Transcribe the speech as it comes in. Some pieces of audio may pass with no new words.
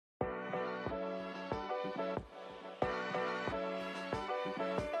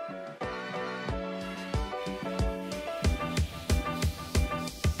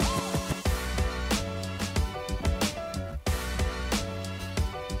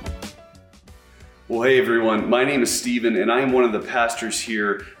Well, hey everyone, my name is Steven and I am one of the pastors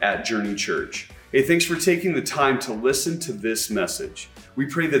here at Journey Church. Hey, thanks for taking the time to listen to this message. We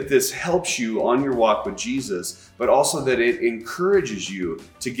pray that this helps you on your walk with Jesus, but also that it encourages you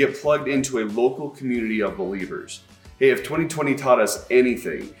to get plugged into a local community of believers. Hey, if 2020 taught us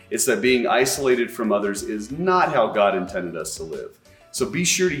anything, it's that being isolated from others is not how God intended us to live. So be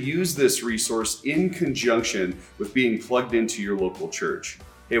sure to use this resource in conjunction with being plugged into your local church.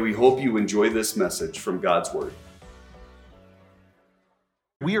 Hey, we hope you enjoy this message from God's Word.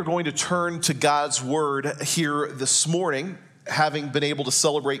 We are going to turn to God's Word here this morning. Having been able to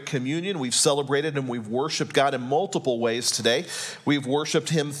celebrate communion, we've celebrated and we've worshiped God in multiple ways today. We've worshiped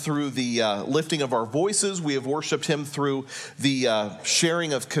Him through the lifting of our voices. We have worshiped Him through the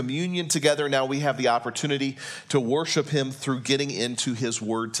sharing of communion together. Now we have the opportunity to worship Him through getting into His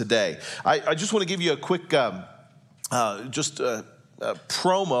Word today. I just want to give you a quick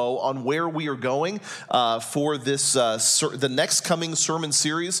promo on where we are going for this the next coming sermon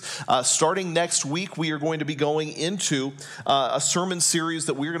series. Starting next week, we are going to be going into a sermon series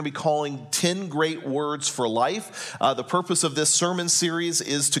that we're going to be calling 10 Great Words for Life. The purpose of this sermon series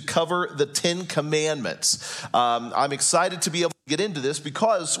is to cover the 10 Commandments. I'm excited to be able to get into this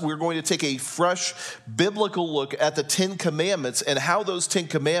because we're going to take a fresh biblical look at the 10 Commandments and how those 10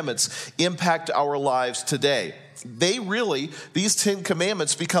 Commandments impact our lives today. These 10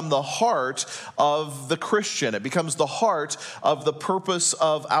 Commandments become the heart of the Christian. It becomes the heart of the purpose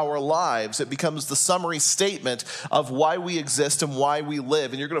of our lives. It becomes the summary statement of why we exist and why we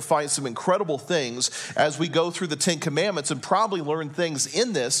live. And you're going to find some incredible things as we go through the 10 Commandments and probably learn things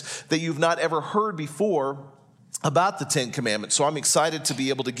in this that you've not ever heard before about the 10 Commandments. So I'm excited to be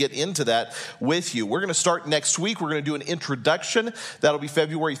able to get into that with you. We're going to start next week. We're going to do an introduction. That'll be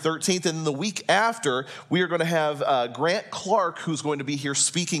February 13th. And then the week after, we are going to have Grant Clark, who's going to be here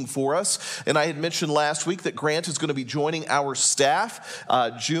speaking for us. And I had mentioned last week that Grant is going to be joining our staff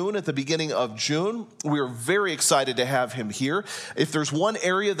at the beginning of June. We are very excited to have him here. If there's one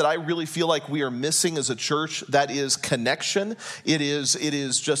area that I really feel like we are missing as a church, that is connection. It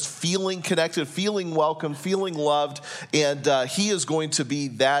is just feeling connected, feeling welcome, feeling loved, and he is going to be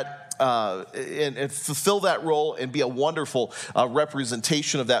that and fulfill that role and be a wonderful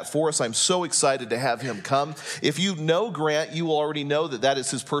representation of that for us. I'm so excited to have him come. If you know Grant, you will already know that is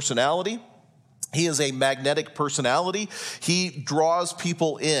his personality. He is a magnetic personality. He draws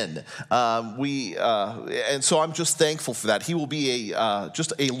people in. And so I'm just thankful for that. He will be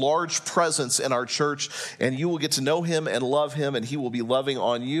just a large presence in our church, and you will get to know him and love him, and he will be loving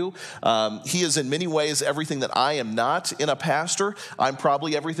on you. He is in many ways everything that I am not in a pastor. I'm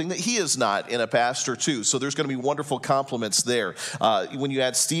probably everything that he is not in a pastor too. So there's going to be wonderful compliments there. When you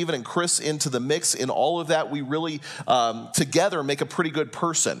add Stephen and Chris into the mix in all of that, we really together make a pretty good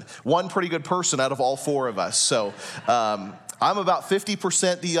person. One pretty good person out of all four of us. So I'm about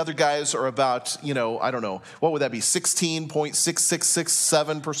 50%. The other guys are about, I don't know, what would that be?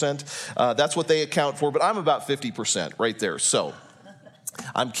 16.6667%. That's what they account for, but I'm about 50% right there. So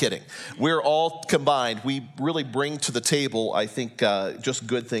I'm kidding. We're all combined. We really bring to the table, I think, just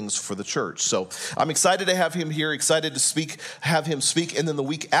good things for the church. So I'm excited to have him here, excited to have him speak. And then the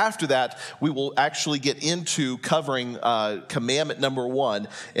week after that, we will actually get into covering commandment number 1.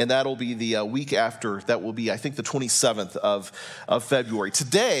 And that'll be the week after. That will be, I think, the 27th of February.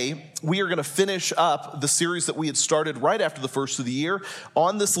 Today, we are going to finish up the series that we had started right after the first of the year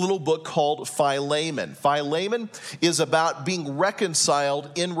on this little book called Philemon. Philemon is about being reconciled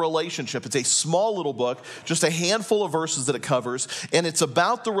in relationship. It's a small little book, just a handful of verses that it covers, and it's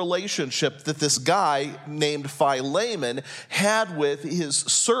about the relationship that this guy named Philemon had with his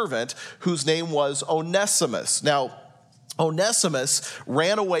servant, whose name was Onesimus. Now, Onesimus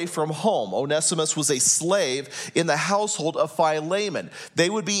ran away from home. Onesimus was a slave in the household of Philemon. They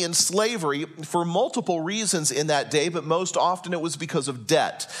would be in slavery for multiple reasons in that day, but most often it was because of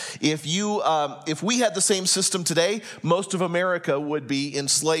debt. If we had the same system today, most of America would be in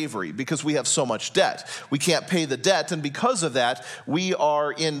slavery because we have so much debt. We can't pay the debt, and because of that, we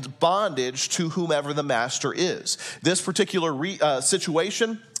are in bondage to whomever the master is. This particular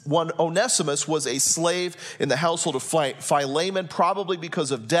situation, Onesimus was a slave in the household of Philemon, probably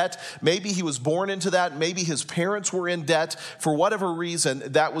because of debt. Maybe he was born into that. Maybe his parents were in debt. For whatever reason,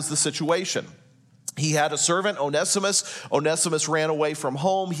 that was the situation. He had a servant, Onesimus. Onesimus ran away from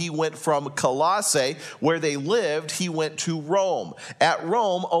home. He went from Colossae, where they lived. He went to Rome. At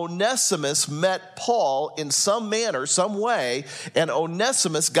Rome, Onesimus met Paul in some manner, some way, and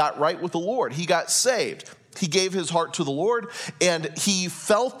Onesimus got right with the Lord. He got saved. He gave his heart to the Lord, and he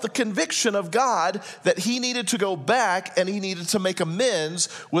felt the conviction of God that he needed to go back and he needed to make amends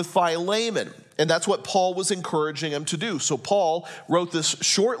with Philemon. And that's what Paul was encouraging him to do. So Paul wrote this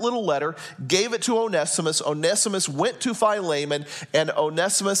short little letter, gave it to Onesimus. Onesimus went to Philemon, and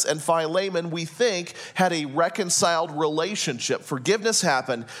Onesimus and Philemon, we think, had a reconciled relationship. Forgiveness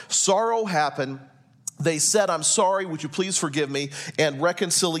happened, sorrow happened. They said, I'm sorry, would you please forgive me? And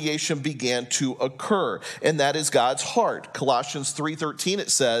reconciliation began to occur. And that is God's heart. Colossians 3:13,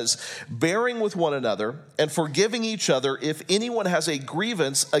 it says, bearing with one another and forgiving each other if anyone has a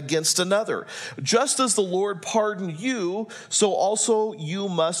grievance against another. Just as the Lord pardoned you, so also you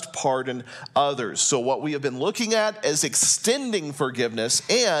must pardon others. So what we have been looking at is extending forgiveness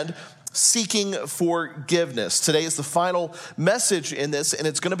and seeking forgiveness. Today is the final message in this, and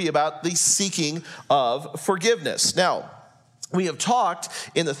it's going to be about the seeking of forgiveness. Now, we have talked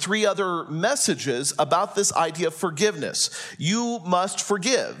in the 3 other messages about this idea of forgiveness. You must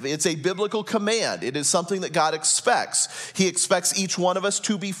forgive. It's a biblical command. It is something that God expects. He expects each one of us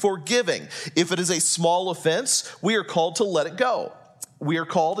to be forgiving. If it is a small offense, we are called to let it go. We are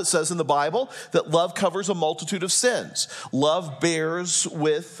called, it says in the Bible, that love covers a multitude of sins. Love bears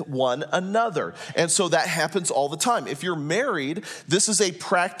with one another. And so that happens all the time. If you're married, this is a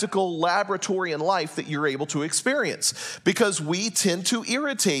practical laboratory in life that you're able to experience because we tend to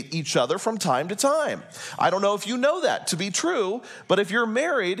irritate each other from time to time. I don't know if you know that to be true, but if you're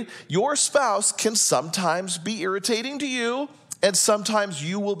married, your spouse can sometimes be irritating to you. And sometimes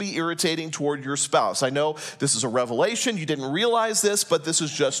you will be irritating toward your spouse. I know this is a revelation. You didn't realize this, but this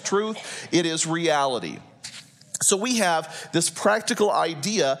is just truth. It is reality. So we have this practical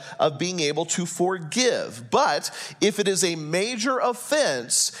idea of being able to forgive. But if it is a major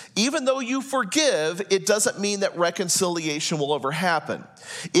offense, even though you forgive, it doesn't mean that reconciliation will ever happen.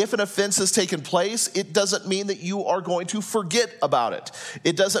 If an offense has taken place, it doesn't mean that you are going to forget about it.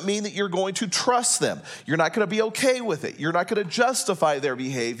 It doesn't mean that you're going to trust them. You're not going to be okay with it. You're not going to justify their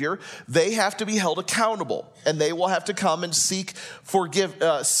behavior. They have to be held accountable, and they will have to come and seek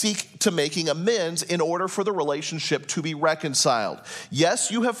to making amends in order for the relationship to be reconciled.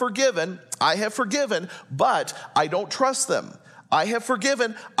 Yes, you have forgiven. I have forgiven, but I don't trust them. I have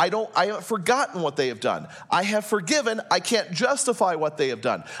forgiven. I haven't forgotten what they have done. I have forgiven. I can't justify what they have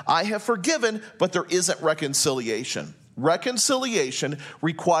done. I have forgiven, but there isn't reconciliation. Reconciliation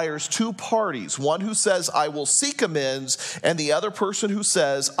requires 2 parties, one who says, I will seek amends, and the other person who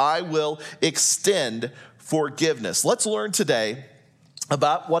says, I will extend forgiveness. Let's learn today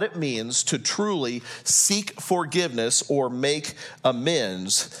about what it means to truly seek forgiveness or make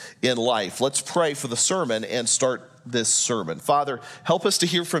amends in life. Let's pray for the sermon and start this sermon. Father, help us to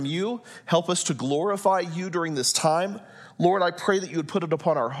hear from you. Help us to glorify you during this time. Lord, I pray that you would put it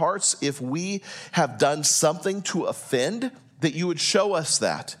upon our hearts if we have done something to offend, that you would show us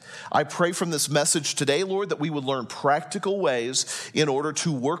that. I pray from this message today, Lord, that we would learn practical ways in order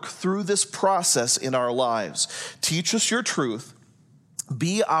to work through this process in our lives. Teach us your truth.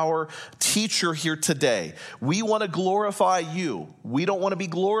 Be our teacher here today. We want to glorify you. We don't want to be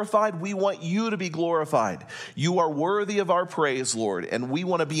glorified. We want you to be glorified. You are worthy of our praise, Lord, and we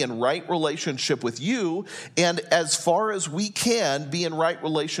want to be in right relationship with you, and as far as we can, be in right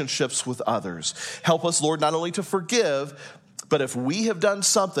relationships with others. Help us, Lord, not only to forgive, but if we have done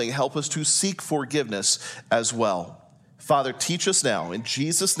something, help us to seek forgiveness as well. Father, teach us now. In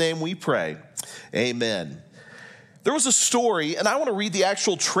Jesus' name we pray. Amen. There was a story, and I want to read the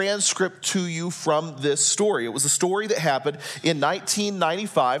actual transcript to you from this story. It was a story that happened in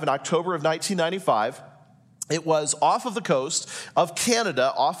 1995, in October of 1995. It was off of the coast of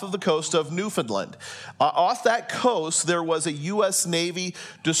Canada, off of the coast of Newfoundland. Off that coast, there was a U.S. Navy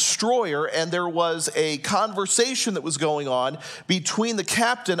destroyer, and there was a conversation that was going on between the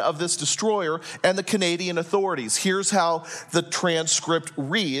captain of this destroyer and the Canadian authorities. Here's how the transcript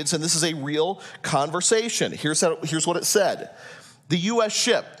reads, and this is a real conversation. Here's what it said. The U.S.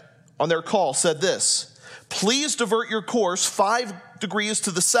 ship on their call said this: "Please divert your course 5 degrees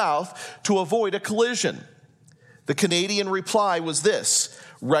to the south to avoid a collision." The Canadian reply was this: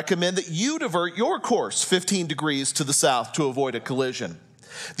 "Recommend that you divert your course 15 degrees to the south to avoid a collision."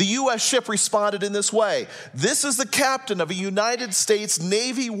 The U.S. ship responded in this way: "This is the captain of a United States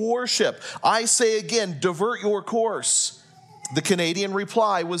Navy warship. I say again, divert your course." The Canadian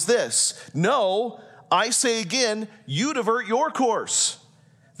reply was this: "No, I say again, you divert your course."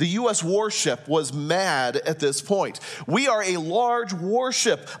 The U.S. warship was mad at this point. "We are a large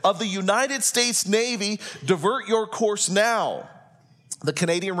warship of the United States Navy. Divert your course now." The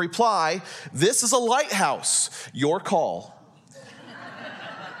Canadian reply: "This is a lighthouse. Your call."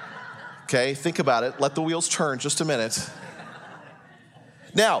 Okay, think about it. Let the wheels turn just a minute.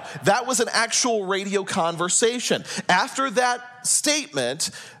 Now, that was an actual radio conversation. After that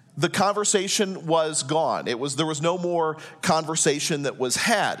statement, the conversation was gone. There was no more conversation that was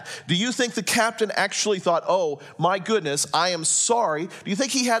had. Do you think the captain actually thought, oh, my goodness, I am sorry? Do you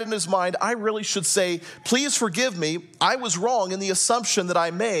think he had in his mind, I really should say, please forgive me. I was wrong in the assumption that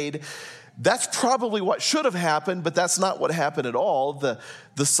I made. That's probably what should have happened, but that's not what happened at all.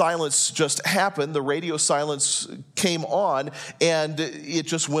 The silence just happened. The radio silence came on, and it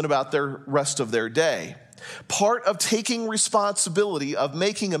just went about the rest of their day. Part of taking responsibility, of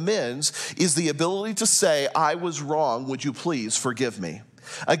making amends, is the ability to say, I was wrong. Would you please forgive me?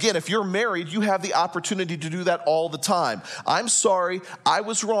 Again, if you're married, you have the opportunity to do that all the time. I'm sorry, I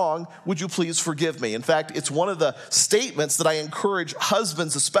was wrong. Would you please forgive me? In fact, it's one of the statements that I encourage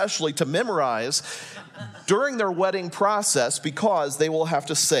husbands especially to memorize during their wedding process, because they will have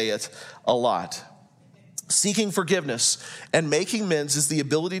to say it a lot. Seeking forgiveness and making amends is the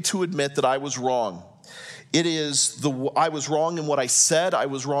ability to admit that I was wrong. It is I was wrong in what I said, I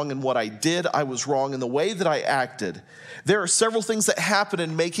was wrong in what I did, I was wrong in the way that I acted. There are several things that happen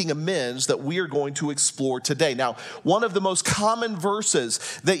in making amends that we are going to explore today. Now, one of the most common verses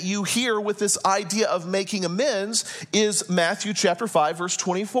that you hear with this idea of making amends is Matthew chapter 5, verse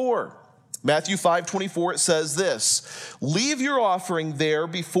 24. Matthew 5:24, it says this, leave your offering there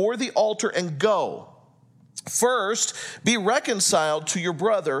before the altar and go. First, be reconciled to your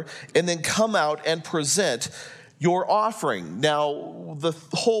brother, and then come out and present your offering. Now, the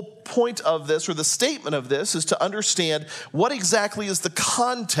whole point of this, or the statement of this, is to understand what exactly is the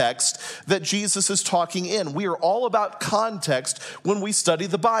context that Jesus is talking in. We are all about context when we study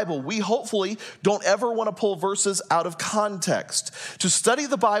the Bible. We hopefully don't ever want to pull verses out of context. To study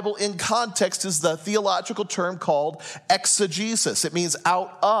the Bible in context is the theological term called exegesis. It means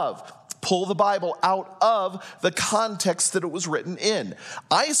out of. Pull the Bible out of the context that it was written in.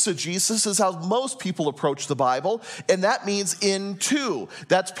 Eisegesis is how most people approach the Bible, and that means into.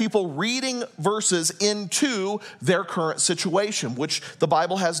 That's people reading verses into their current situation, which the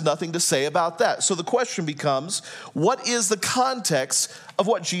Bible has nothing to say about that. So the question becomes, what is the context of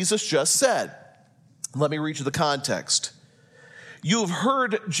what Jesus just said? Let me read you the context. You have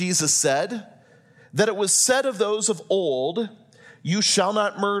heard, Jesus said, that it was said of those of old, you shall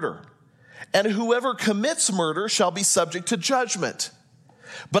not murder. And whoever commits murder shall be subject to judgment.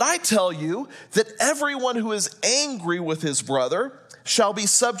 But I tell you that everyone who is angry with his brother shall be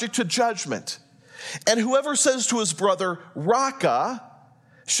subject to judgment. And whoever says to his brother, Raka,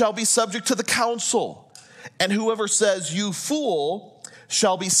 shall be subject to the council. And whoever says, you fool,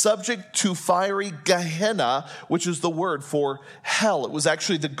 shall be subject to fiery Gehenna, which is the word for hell. It was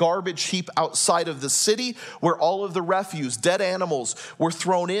actually the garbage heap outside of the city where all of the refuse, dead animals, were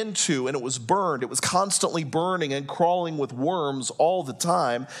thrown into, and it was burned. It was constantly burning and crawling with worms all the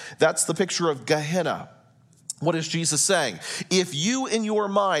time. That's the picture of Gehenna. What is Jesus saying? If you in your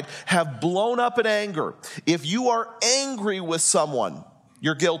mind have blown up in anger, if you are angry with someone,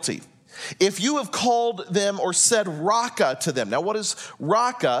 you're guilty. If you have called them or said Raka to them. Now, what is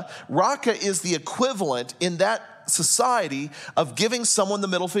Raka? Raka is the equivalent in that society of giving someone the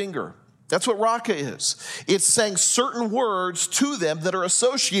middle finger. That's what Raka is. It's saying certain words to them that are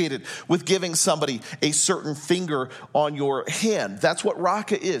associated with giving somebody a certain finger on your hand. That's what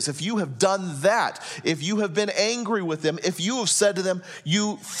Raka is. If you have done that, if you have been angry with them, if you have said to them,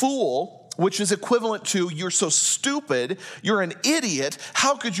 you fool, which is equivalent to, you're so stupid, you're an idiot,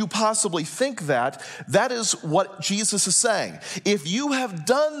 how could you possibly think that? That is what Jesus is saying. If you have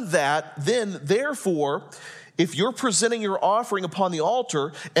done that, then therefore, if you're presenting your offering upon the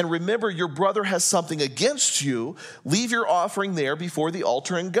altar, and remember your brother has something against you, leave your offering there before the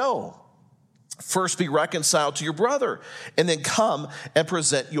altar and go. First be reconciled to your brother, and then come and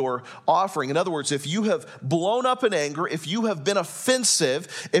present your offering. In other words, if you have blown up in anger, if you have been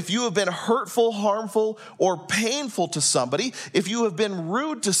offensive, if you have been hurtful, harmful, or painful to somebody, if you have been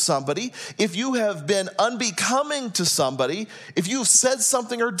rude to somebody, if you have been unbecoming to somebody, if you have said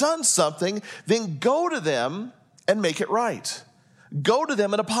something or done something, then go to them and make it right. Go to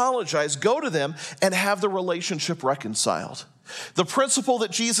them and apologize. Go to them and have the relationship reconciled. The principle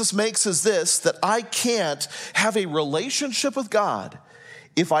that Jesus makes is this, that I can't have a relationship with God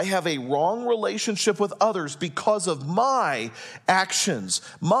if I have a wrong relationship with others because of my actions,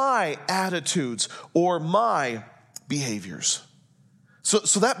 my attitudes, or my behaviors.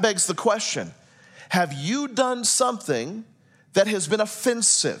 So that begs the question, have you done something that has been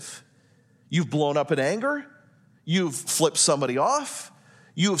offensive? You've blown up in anger? You've flipped somebody off?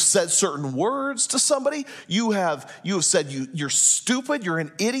 You have said certain words to somebody. You have said you're stupid, you're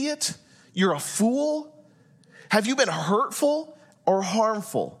an idiot. you're a fool? Have you been hurtful or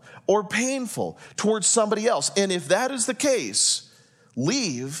harmful or painful towards somebody else? And if that is the case,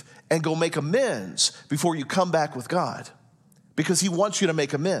 leave and go make amends before you come back with God, because he wants you to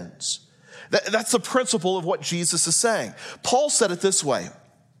make amends. That's the principle of what Jesus is saying. Paul said it this way: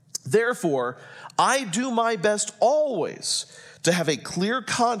 therefore, I do my best always to have a clear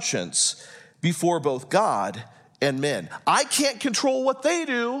conscience before both God and men. I can't control what they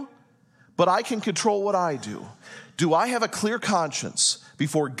do, but I can control what I do. Do I have a clear conscience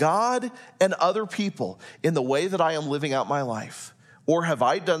before God and other people in the way that I am living out my life? Or have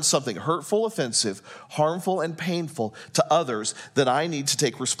I done something hurtful, offensive, harmful, and painful to others that I need to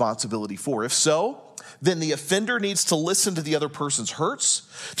take responsibility for? If so, then the offender needs to listen to the other person's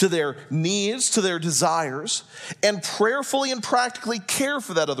hurts, to their needs, to their desires, and prayerfully and practically care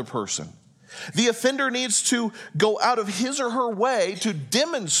for that other person. The offender needs to go out of his or her way to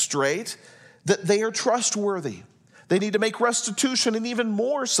demonstrate that they are trustworthy. They need to make restitution, and even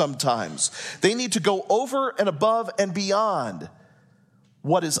more sometimes. They need to go over and above and beyond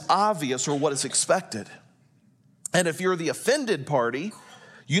what is obvious or what is expected. And if you're the offended party,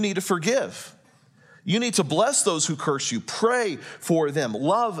 you need to forgive. You need to bless those who curse you, pray for them,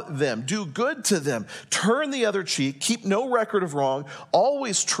 love them, do good to them, turn the other cheek, keep no record of wrong,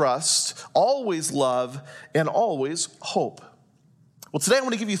 always trust, always love, and always hope. Well, today I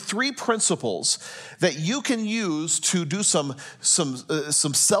want to give you 3 principles that you can use to do some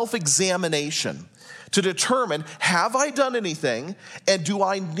self-examination to determine, have I done anything, and do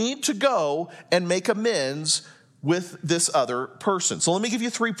I need to go and make amends with this other person? So let me give you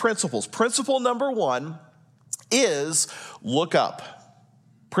 3 principles. Principle number 1 is look up.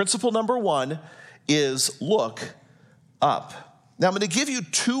 Principle number 1 is look up. Now I'm going to give you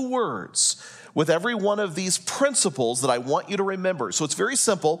 2 words with every one of these principles that I want you to remember. So it's very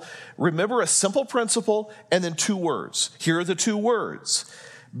simple. Remember a simple principle and then 2 words. Here are the 2 words.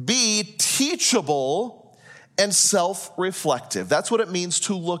 Be teachable and self-reflective. That's what it means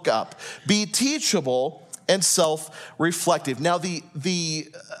to look up. Be teachable and self-reflective. Now, the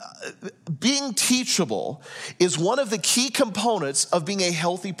being teachable is one of the key components of being a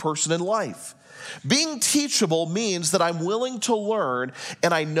healthy person in life. Being teachable means that I'm willing to learn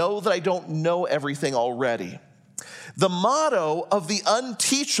and I know that I don't know everything already. The motto of the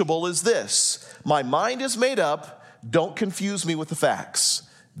unteachable is this: my mind is made up, don't confuse me with the facts.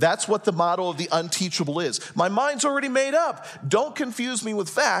 That's what the motto of the unteachable is. My mind's already made up. Don't confuse me with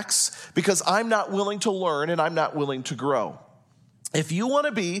facts, because I'm not willing to learn and I'm not willing to grow. If you want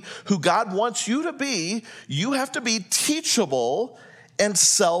to be who God wants you to be, you have to be teachable and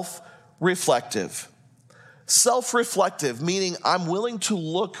self-reflective. Self-reflective, meaning I'm willing to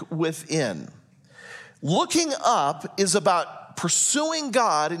look within. Looking up is about pursuing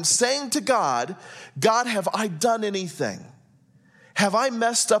God and saying to God, God, have I done anything? Have I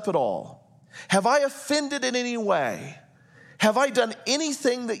messed up at all? Have I offended in any way? Have I done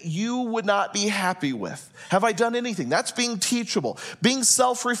anything that you would not be happy with? Have I done anything? That's being teachable. Being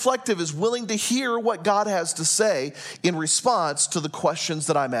self-reflective is willing to hear what God has to say in response to the questions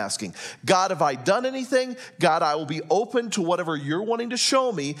that I'm asking. God, have I done anything? God, I will be open to whatever you're wanting to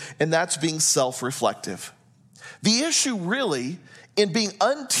show me, and that's being self-reflective. The issue really in being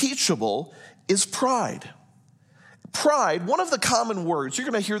unteachable is pride. Pride, one of the common words, you're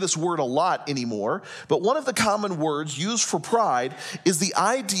going to hear this word a lot anymore, but one of the common words used for pride is the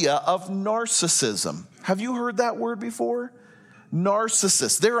idea of narcissism. Have you heard that word before?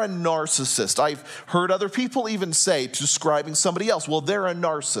 Narcissist. They're a narcissist. I've heard other people even say, describing somebody else, well, they're a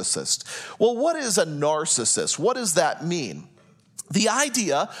narcissist. Well, what is a narcissist? What does that mean? The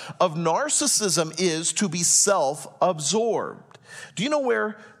idea of narcissism is to be self-absorbed. Do you know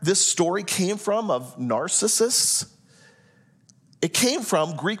where this story came from of Narcissus? It came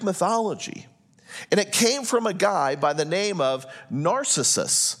from Greek mythology, and it came from a guy by the name of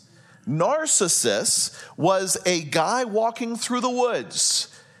Narcissus. Narcissus was a guy walking through the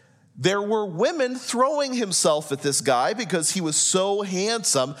woods. There were women throwing himself at this guy because he was so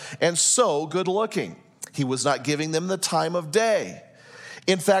handsome and so good looking. He was not giving them the time of day.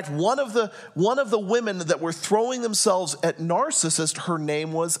 In fact, one of the women that were throwing themselves at Narcissus, her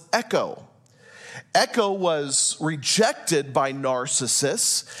name was Echo. Echo was rejected by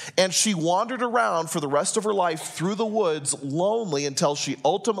Narcissus, and she wandered around for the rest of her life through the woods lonely until she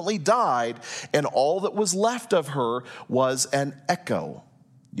ultimately died, and all that was left of her was an echo.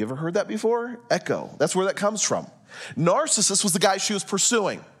 You ever heard that before? Echo. That's where that comes from. Narcissus was the guy she was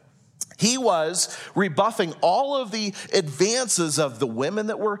pursuing. He was rebuffing all of the advances of the women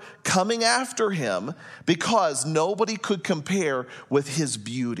that were coming after him because nobody could compare with his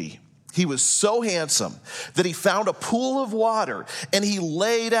beauty. He was so handsome that he found a pool of water and he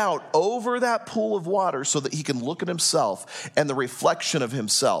laid out over that pool of water so that he can look at himself and the reflection of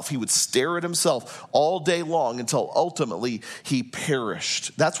himself. He would stare at himself all day long until ultimately he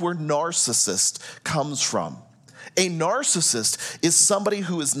perished. That's where narcissist comes from. A narcissist is somebody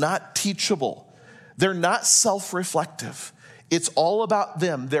who is not teachable. They're not self-reflective. It's all about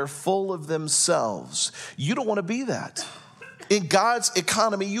them. They're full of themselves. You don't want to be that. In God's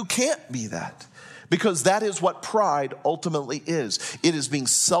economy, you can't be that, because that is what pride ultimately is. It is being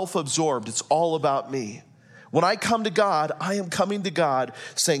self-absorbed. It's all about me. When I come to God, I am coming to God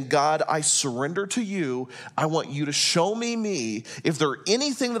saying, God, I surrender to you. I want you to show me. If there's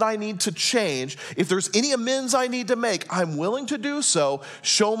anything that I need to change, if there's any amends I need to make, I'm willing to do so.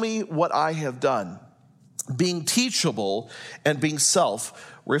 Show me what I have done. Being teachable and being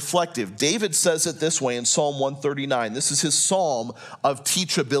self-reflective. David says it this way in Psalm 139. This is his psalm of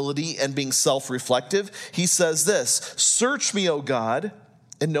teachability and being self-reflective. He says this, search me, O God,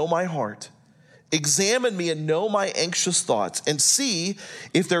 and know my heart. Examine me and know my anxious thoughts, and see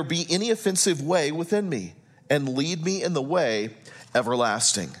if there be any offensive way within me, and lead me in the way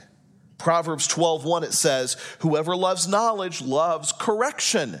everlasting. Proverbs 12:1, it says, whoever loves knowledge loves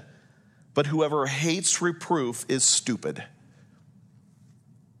correction, but whoever hates reproof is stupid.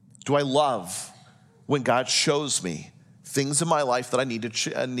 Do I love when God shows me things in my life that I need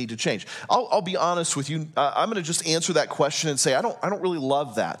to change? I'll be honest with you. I'm going to just answer that question and say I don't really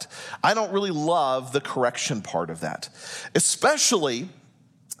love that. I don't really love the correction part of that, especially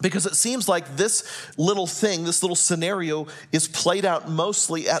because it seems like this little thing, this little scenario is played out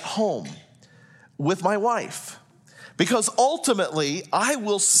mostly at home with my wife. Because ultimately, I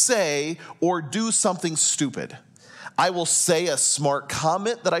will say or do something stupid. I will say a smart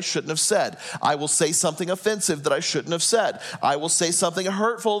comment that I shouldn't have said. I will say something offensive that I shouldn't have said. I will say something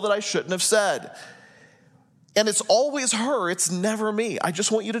hurtful that I shouldn't have said. And it's always her. It's never me. I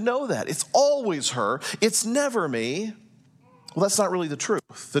just want you to know that. It's always her. It's never me. Well, that's not really the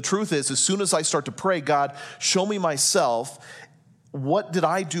truth. The truth is, as soon as I start to pray, God, show me myself, what did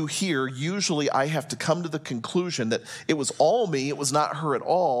I do here? Usually I have to come to the conclusion that it was all me, it was not her at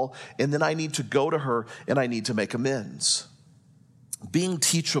all, and then I need to go to her and I need to make amends. Being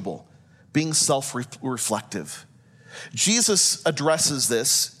teachable, being self-reflective. Jesus addresses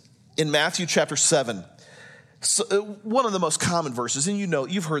this in Matthew chapter 7. So, one of the most common verses, and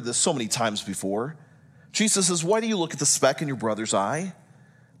you've heard this so many times before. Jesus says, why do you look at the speck in your brother's eye,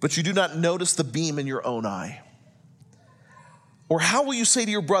 but you do not notice the beam in your own eye? Or how will you say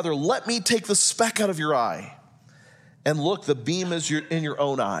to your brother, let me take the speck out of your eye, and look, the beam is in your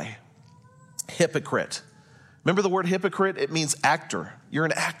own eye? Hypocrite. Remember the word hypocrite? It means actor. You're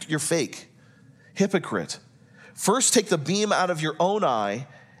an actor. You're fake. Hypocrite. First take the beam out of your own eye,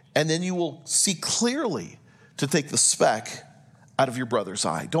 and then you will see clearly to take the speck out of your brother's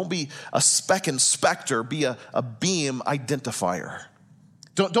eye. Don't be a speck inspector. Be a beam identifier.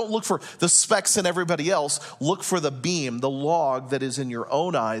 Don't look for the specks in everybody else. Look for the beam, the log that is in your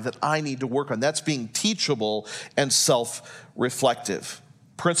own eye that I need to work on. That's being teachable and self-reflective.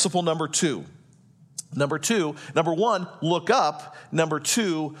 Principle number 2. Number 1, look up. Number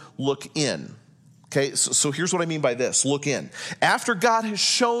 2, look in. Okay, so here's what I mean by this. Look in. After God has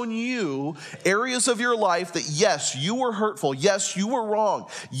shown you areas of your life that, yes, you were hurtful. Yes, you were wrong.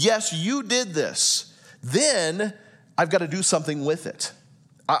 Yes, you did this. Then I've got to do something with it.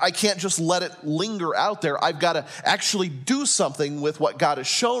 I can't just let it linger out there. I've got to actually do something with what God has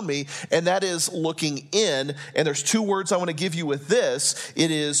shown me, and that is looking in. And there's 2 words I want to give you with this. It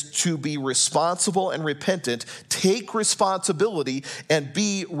is to be responsible and repentant. Take responsibility and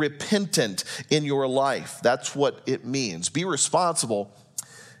be repentant in your life. That's what it means. Be responsible,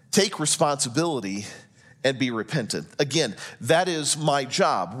 take responsibility, and be repentant. Again, that is my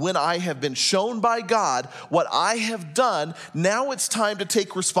job. When I have been shown by God what I have done, now it's time to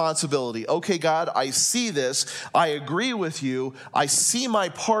take responsibility. Okay, God, I see this. I agree with you. I see my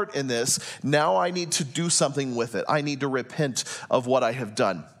part in this. Now I need to do something with it. I need to repent of what I have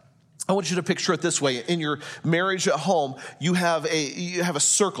done. I want you to picture it this way. In your marriage at home, you have a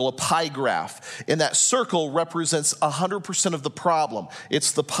circle, a pie graph. And that circle represents 100% of the problem.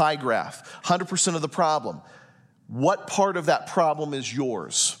 It's the pie graph, 100% of the problem. What part of that problem is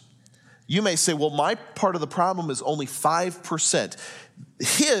yours? You may say, well, my part of the problem is only 5%.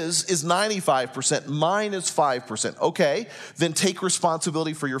 His is 95%. Mine is 5%. Okay, then take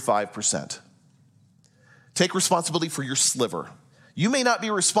responsibility for your 5%. Take responsibility for your sliver. You may not be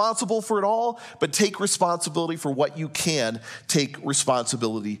responsible for it all, but take responsibility for what you can take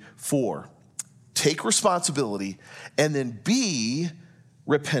responsibility for. Take responsibility and then be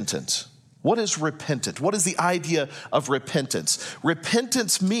repentant. What is repentant? What is the idea of repentance?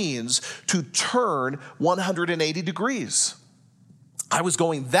 Repentance means to turn 180 degrees. I was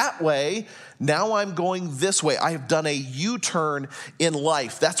going that way, now I'm going this way. I have done a U-turn in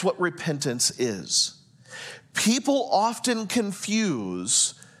life. That's what repentance is. People often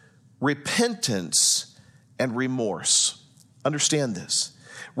confuse repentance and remorse. Understand this.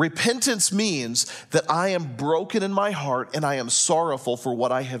 Repentance means that I am broken in my heart and I am sorrowful for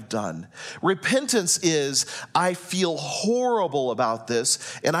what I have done. Repentance is I feel horrible about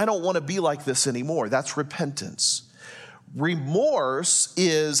this and I don't want to be like this anymore. That's repentance. Remorse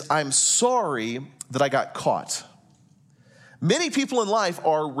is I'm sorry that I got caught. Many people in life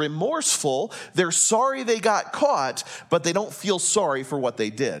are remorseful. They're sorry they got caught, but they don't feel sorry for what they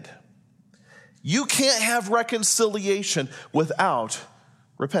did. You can't have reconciliation without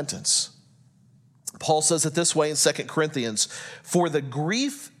repentance. Paul says it this way in 2 Corinthians, for the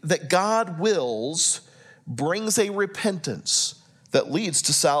grief that God wills brings a repentance that leads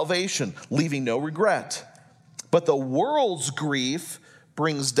to salvation, leaving no regret. But the world's grief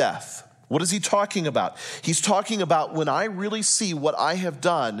brings death. What is he talking about? He's talking about when I really see what I have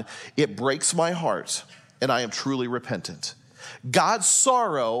done, it breaks my heart and I am truly repentant. God's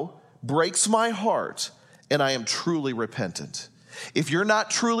sorrow breaks my heart and I am truly repentant. If you're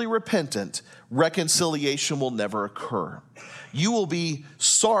not truly repentant, reconciliation will never occur. You will be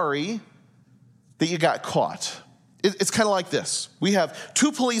sorry that you got caught. It's kind of like this. We have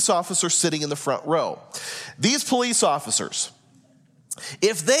two police officers sitting in the front row. These police officers,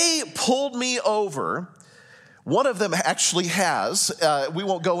 if they pulled me over, one of them actually has, we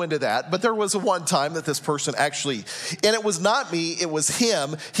won't go into that, but there was one time that this person actually, and it was not me, it was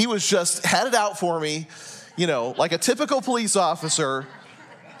him. He was just, had it out for me, like a typical police officer.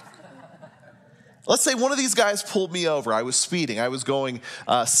 Let's say one of these guys pulled me over. I was speeding. I was going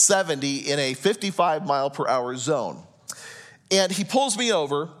 70 in a 55 mile per hour zone. And he pulls me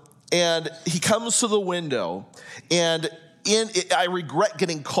over and he comes to the window and I regret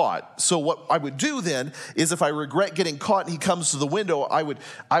getting caught. So what I would do then is if I regret getting caught and he comes to the window, I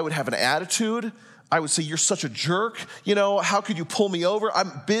would have an attitude. I would say, you're such a jerk. How could you pull me over?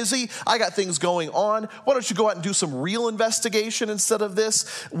 I'm busy. I got things going on. Why don't you go out and do some real investigation instead of this?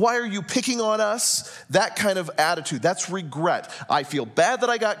 Why are you picking on us? That kind of attitude. That's regret. I feel bad that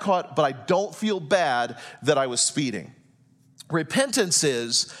I got caught, but I don't feel bad that I was speeding. Repentance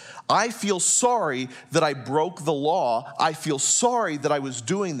is, I feel sorry that I broke the law. I feel sorry that I was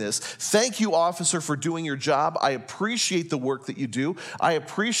doing this. Thank you, officer, for doing your job. I appreciate the work that you do. I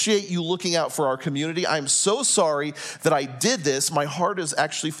appreciate you looking out for our community. I'm so sorry that I did this. My heart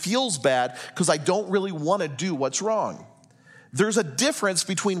actually feels bad because I don't really want to do what's wrong. There's a difference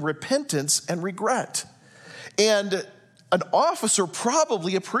between repentance and regret. And an officer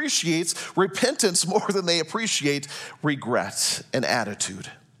probably appreciates repentance more than they appreciate regret and attitude.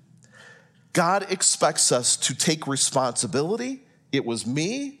 God expects us to take responsibility. It was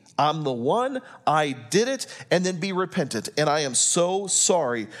me. I'm the one. I did it. And then be repentant. And I am so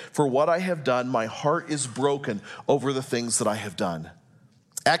sorry for what I have done. My heart is broken over the things that I have done.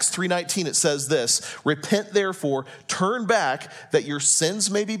 Acts 3:19, it says this, repent therefore, turn back that your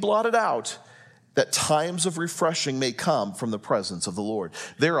sins may be blotted out, that times of refreshing may come from the presence of the Lord.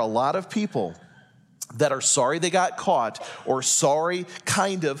 There are a lot of people that are sorry they got caught or sorry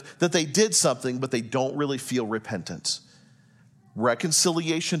that they did something, but they don't really feel repentance.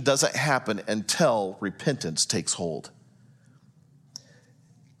 Reconciliation doesn't happen until repentance takes hold.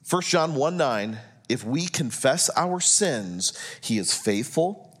 1 John 1:9, if we confess our sins, he is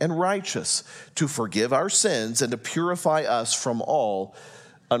faithful and righteous to forgive our sins and to purify us from all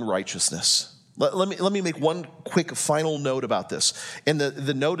unrighteousness. Let me make one quick final note about this. And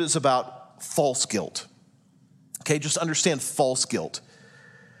the note is about false guilt. Okay, just understand false guilt.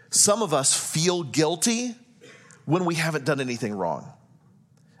 Some of us feel guilty when we haven't done anything wrong.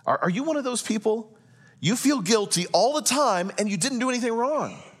 Are you one of those people? You feel guilty all the time and you didn't do anything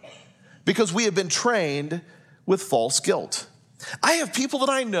wrong because we have been trained with false guilt. I have people that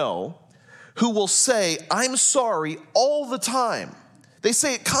I know who will say, I'm sorry all the time. They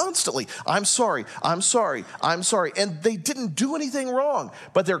say it constantly. I'm sorry, I'm sorry, I'm sorry. And they didn't do anything wrong,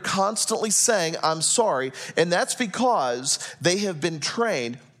 but they're constantly saying, I'm sorry. And that's because they have been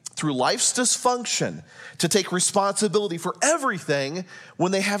trained through life's dysfunction to take responsibility for everything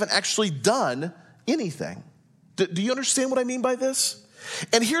when they haven't actually done anything. Do you understand what I mean by this?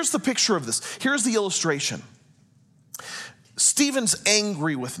 And here's the picture of this. Here's the illustration. Stephen's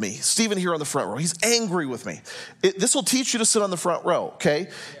angry with me. Stephen here on the front row. He's angry with me. This will teach you to sit on the front row, okay?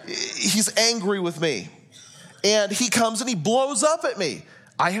 He's angry with me. and he comes and he blows up at me.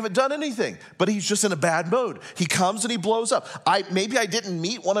 I haven't done anything, but he's just in a bad mood. He comes and he blows up. Maybe I didn't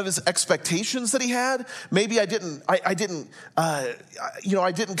meet one of his expectations that he had. Maybe I didn't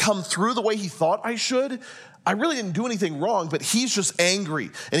come through the way he thought I should. I really didn't do anything wrong, but he's just angry.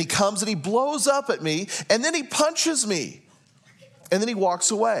 And he comes and he blows up at me, and then he punches me. And then he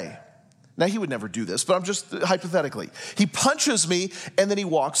walks away. Now, he would never do this, but I'm just hypothetically. He punches me, and then he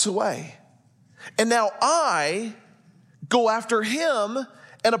walks away. And now I go after him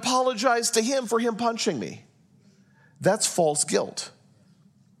and apologize to him for him punching me. That's false guilt.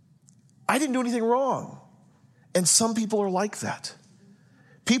 I didn't do anything wrong. And some people are like that.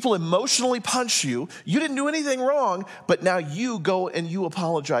 People emotionally punch you. You didn't do anything wrong, but now you go and you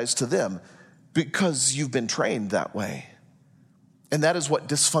apologize to them because you've been trained that way. And that is what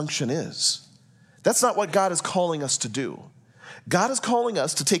dysfunction is. That's not what God is calling us to do. God is calling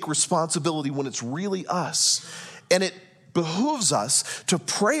us to take responsibility when it's really us. And it behooves us to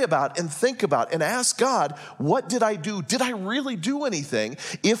pray about and think about and ask God, what did I do? Did I really do anything?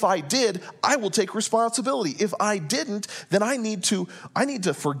 If I did, I will take responsibility. If I didn't, then I need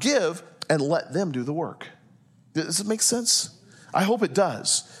to forgive and let them do the work. Does it make sense? I hope it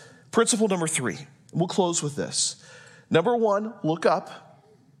does. Principle number 3. We'll close with this. Number 1, look up.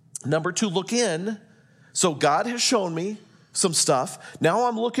 Number 2, look in. So God has shown me some stuff. Now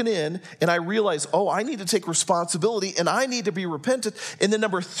I'm looking in and I realize, I need to take responsibility and I need to be repentant. And then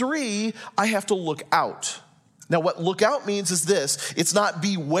number 3, I have to look out. Now what look out means is this. It's not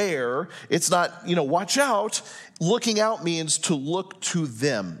beware. It's not, watch out. Looking out means to look to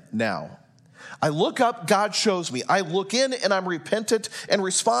them now. I look up, God shows me. I look in and I'm repentant and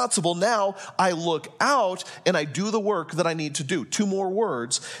responsible. Now I look out and I do the work that I need to do. 2 more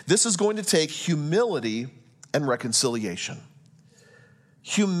words. This is going to take humility and reconciliation.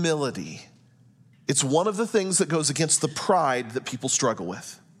 Humility. It's one of the things that goes against the pride that people struggle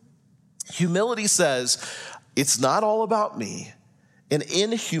with. Humility says, it's not all about me. And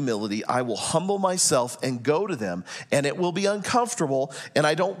in humility, I will humble myself and go to them, and it will be uncomfortable. And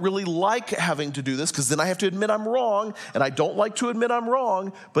I don't really like having to do this because then I have to admit I'm wrong, and I don't like to admit I'm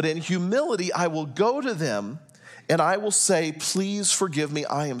wrong. But in humility, I will go to them and I will say, please forgive me.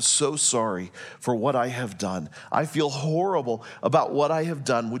 I am so sorry for what I have done. I feel horrible about what I have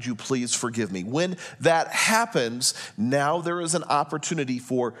done. Would you please forgive me? When that happens, now there is an opportunity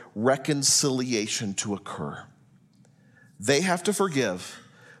for reconciliation to occur. They have to forgive,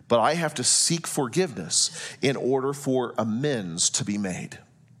 but I have to seek forgiveness in order for amends to be made.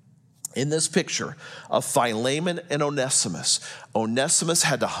 In this picture of Philemon and Onesimus, Onesimus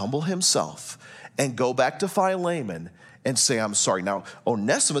had to humble himself and go back to Philemon and say, I'm sorry. Now,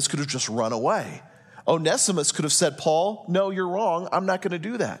 Onesimus could have just run away. Onesimus could have said, Paul, no, you're wrong. I'm not going to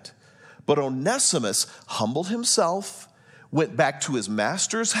do that. But Onesimus humbled himself, went back to his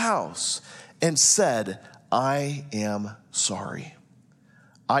master's house, and said, I am sorry.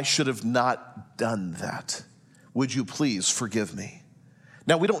 I should have not done that. Would you please forgive me?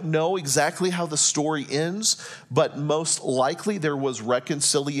 Now, we don't know exactly how the story ends, but most likely there was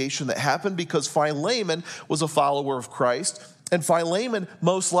reconciliation that happened because Philemon was a follower of Christ. And Philemon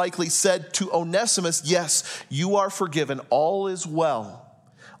most likely said to Onesimus, yes, you are forgiven. All is well.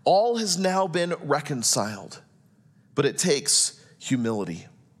 All has now been reconciled. But it takes humility.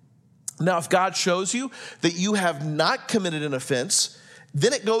 Now, if God shows you that you have not committed an offense,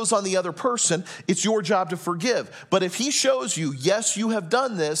 then it goes on the other person. It's your job to forgive. But if he shows you, yes, you have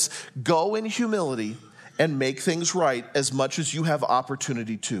done this, go in humility and make things right as much as you have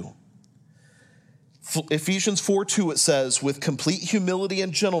opportunity to. Ephesians 4:2, it says, with complete humility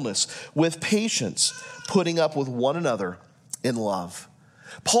and gentleness, with patience, putting up with one another in love.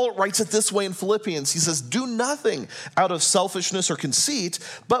 Paul writes it this way in Philippians. He says, do nothing out of selfishness or conceit,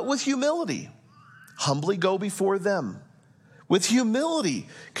 but with humility. Humbly go before them. With humility,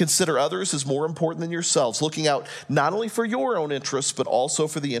 consider others as more important than yourselves, looking out not only for your own interests, but also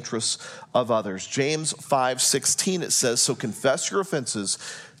for the interests of others. James 5:16, it says, so confess your offenses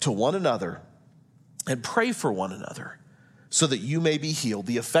to one another and pray for one another so that you may be healed.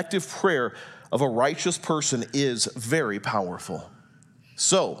 The effective prayer of a righteous person is very powerful.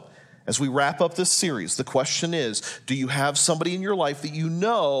 So, as we wrap up this series, the question is, do you have somebody in your life that you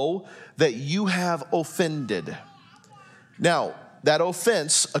know that you have offended? Now, that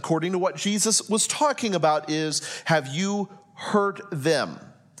offense, according to what Jesus was talking about, is, have you hurt them?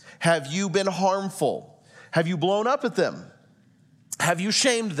 Have you been harmful? Have you blown up at them? Have you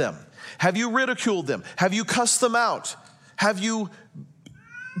shamed them? Have you ridiculed them? Have you cussed them out? Have you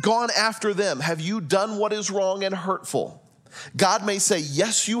gone after them? Have you done what is wrong and hurtful? God may say,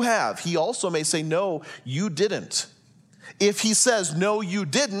 yes, you have. He also may say, no, you didn't. If he says, no, you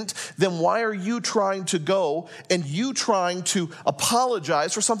didn't, then why are you trying to go and you trying to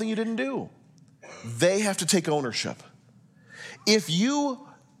apologize for something you didn't do? They have to take ownership. If you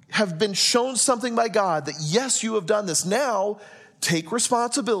have been shown something by God that, yes, you have done this, now take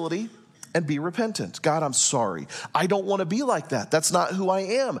responsibility and be repentant. God, I'm sorry. I don't want to be like that. That's not who I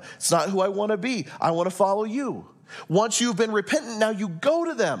am. It's not who I want to be. I want to follow you. Once you've been repentant, now you go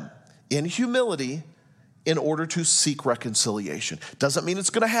to them in humility in order to seek reconciliation. Doesn't mean it's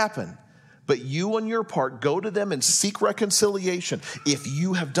going to happen, but you on your part go to them and seek reconciliation if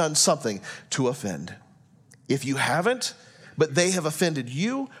you have done something to offend. If you haven't, but they have offended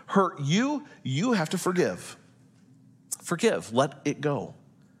you, hurt you, you have to forgive. Forgive. Let it go.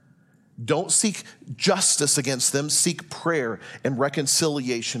 Don't seek justice against them. Seek prayer and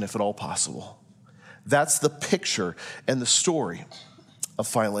reconciliation if at all possible. That's the picture and the story of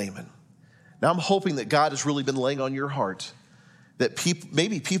Philemon. Now, I'm hoping that God has really been laying on your heart that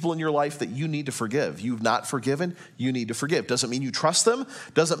maybe people in your life that you need to forgive. You've not forgiven, you need to forgive. Doesn't mean you trust them,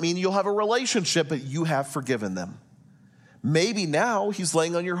 doesn't mean you'll have a relationship, but you have forgiven them. Maybe now he's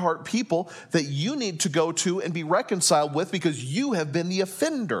laying on your heart people that you need to go to and be reconciled with because you have been the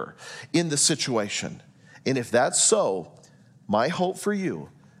offender in the situation. And if that's so, my hope for you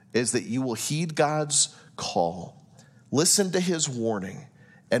is that you will heed God's call, listen to his warning,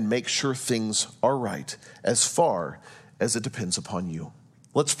 and make sure things are right as far as it depends upon you.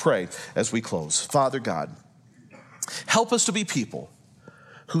 Let's pray as we close. Father God, help us to be people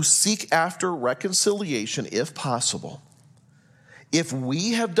who seek after reconciliation if possible. If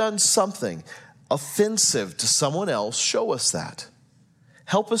we have done something offensive to someone else, show us that.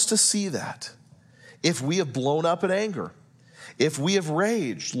 Help us to see that. If we have blown up in anger, if we have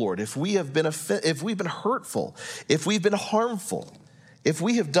raged, Lord, if we've been hurtful, if we've been harmful, if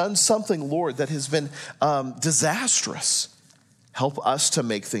we have done something, Lord, that has been disastrous, help us to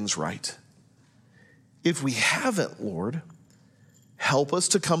make things right. If we haven't, Lord, help us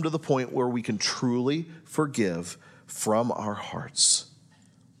to come to the point where we can truly forgive from our hearts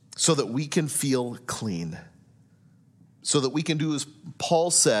so that we can feel clean, so that we can do as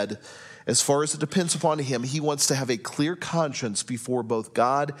Paul said, as far as it depends upon him, he wants to have a clear conscience before both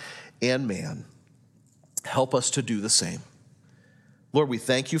God and man. Help us to do the same. Lord, we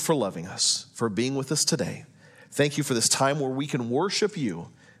thank you for loving us, for being with us today. Thank you for this time where we can worship you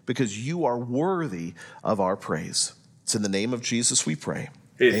because you are worthy of our praise. It's in the name of Jesus we pray.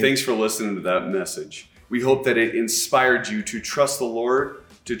 Hey, Amen. Thanks for listening to that message. We hope that it inspired you to trust the Lord,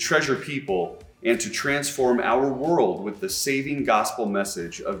 to treasure people, and to transform our world with the saving gospel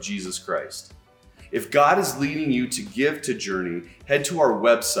message of Jesus Christ. If God is leading you to give to Journey, head to our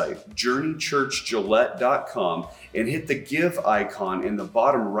website, journeychurchgillette.com, and hit the give icon in the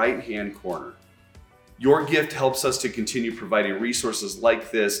bottom right-hand corner. Your gift helps us to continue providing resources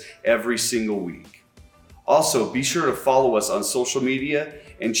like this every single week. Also, be sure to follow us on social media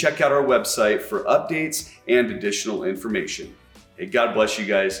and check out our website for updates and additional information. Hey, God bless you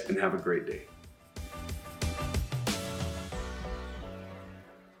guys and have a great day.